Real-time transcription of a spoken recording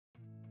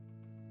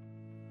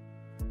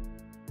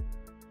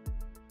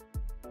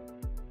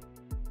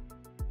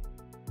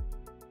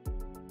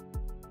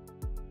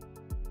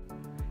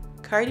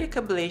Cardiac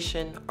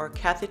ablation or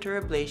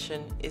catheter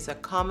ablation is a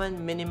common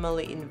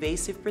minimally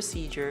invasive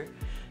procedure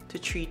to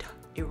treat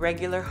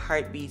irregular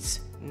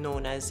heartbeats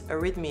known as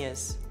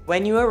arrhythmias.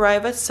 When you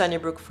arrive at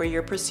Sunnybrook for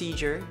your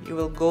procedure, you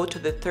will go to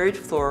the 3rd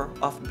floor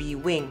of B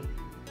Wing.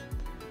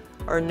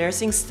 Our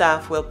nursing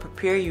staff will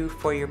prepare you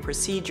for your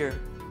procedure.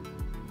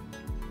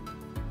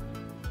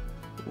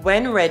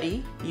 When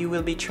ready, you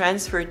will be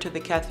transferred to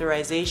the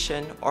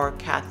catheterization or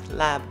cath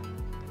lab.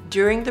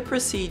 During the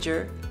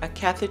procedure, a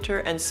catheter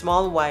and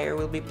small wire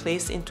will be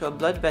placed into a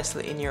blood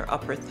vessel in your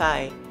upper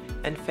thigh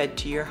and fed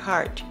to your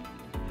heart.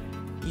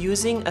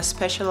 Using a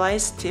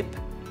specialized tip,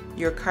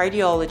 your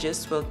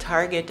cardiologist will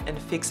target and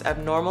fix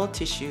abnormal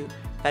tissue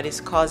that is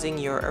causing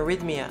your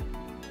arrhythmia.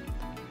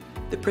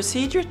 The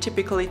procedure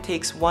typically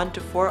takes 1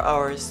 to 4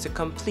 hours to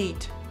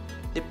complete,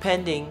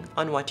 depending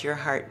on what your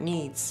heart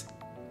needs.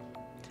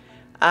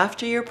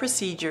 After your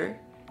procedure,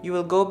 you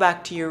will go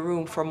back to your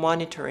room for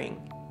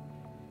monitoring.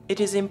 It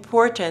is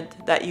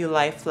important that you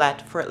lie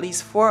flat for at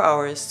least 4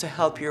 hours to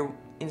help your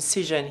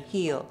incision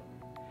heal.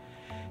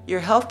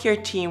 Your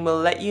healthcare team will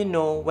let you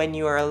know when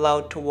you are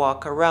allowed to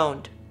walk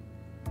around.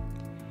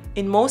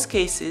 In most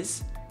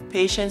cases,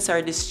 patients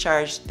are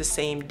discharged the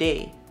same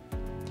day.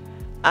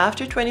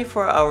 After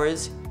 24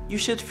 hours, you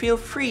should feel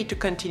free to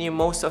continue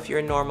most of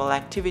your normal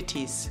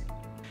activities.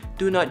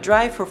 Do not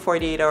drive for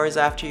 48 hours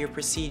after your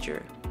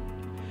procedure.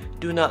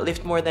 Do not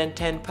lift more than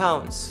 10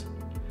 pounds.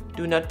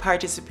 Do not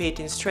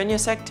participate in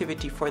strenuous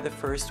activity for the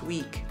first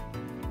week.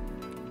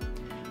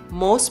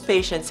 Most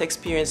patients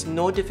experience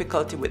no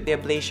difficulty with the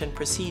ablation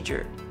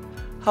procedure.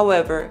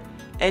 However,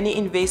 any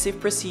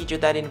invasive procedure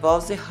that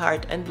involves the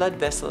heart and blood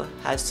vessel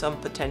has some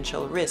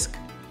potential risk.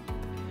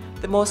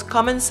 The most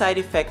common side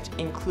effects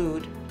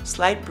include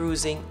slight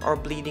bruising or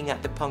bleeding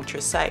at the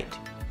puncture site.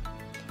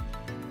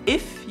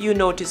 If you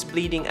notice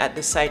bleeding at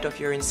the site of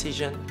your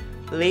incision,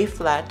 lay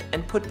flat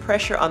and put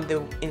pressure on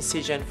the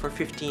incision for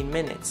 15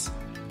 minutes.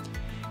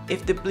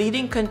 If the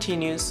bleeding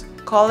continues,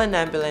 call an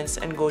ambulance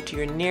and go to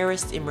your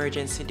nearest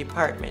emergency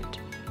department.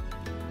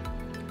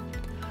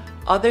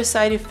 Other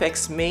side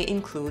effects may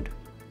include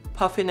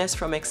puffiness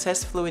from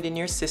excess fluid in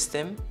your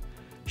system,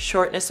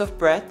 shortness of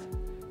breath,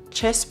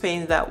 chest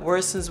pain that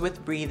worsens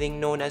with breathing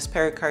known as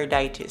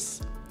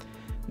pericarditis.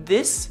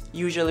 This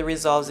usually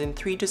resolves in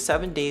 3 to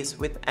 7 days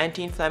with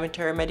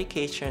anti-inflammatory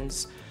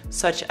medications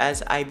such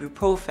as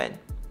ibuprofen.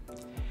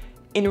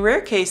 In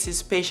rare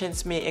cases,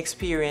 patients may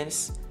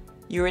experience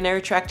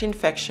urinary tract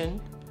infection,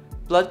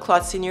 blood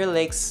clots in your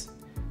legs,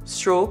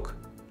 stroke,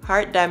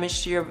 heart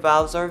damage to your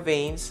valves or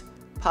veins,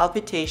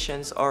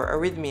 palpitations, or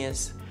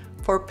arrhythmias.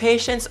 For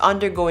patients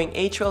undergoing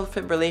atrial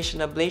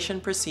fibrillation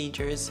ablation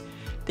procedures,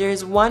 there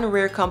is one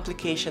rare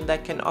complication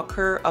that can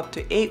occur up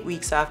to 8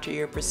 weeks after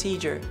your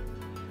procedure.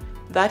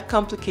 That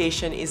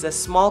complication is a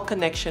small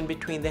connection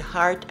between the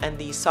heart and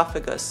the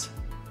esophagus.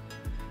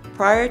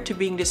 Prior to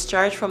being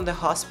discharged from the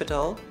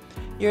hospital,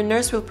 your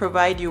nurse will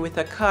provide you with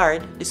a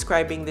card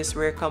describing this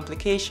rare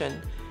complication,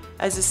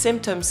 as the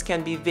symptoms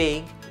can be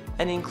vague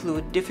and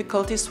include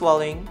difficulty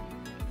swallowing,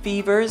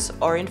 fevers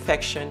or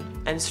infection,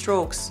 and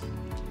strokes.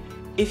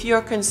 If you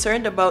are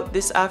concerned about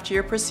this after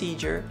your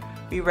procedure,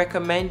 we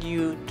recommend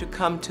you to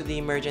come to the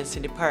emergency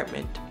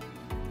department.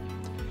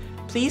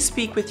 Please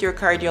speak with your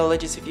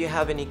cardiologist if you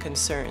have any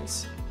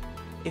concerns.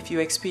 If you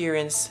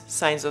experience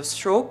signs of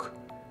stroke,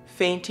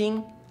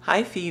 fainting,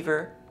 high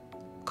fever,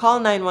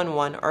 call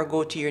 911 or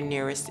go to your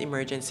nearest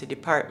emergency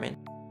department.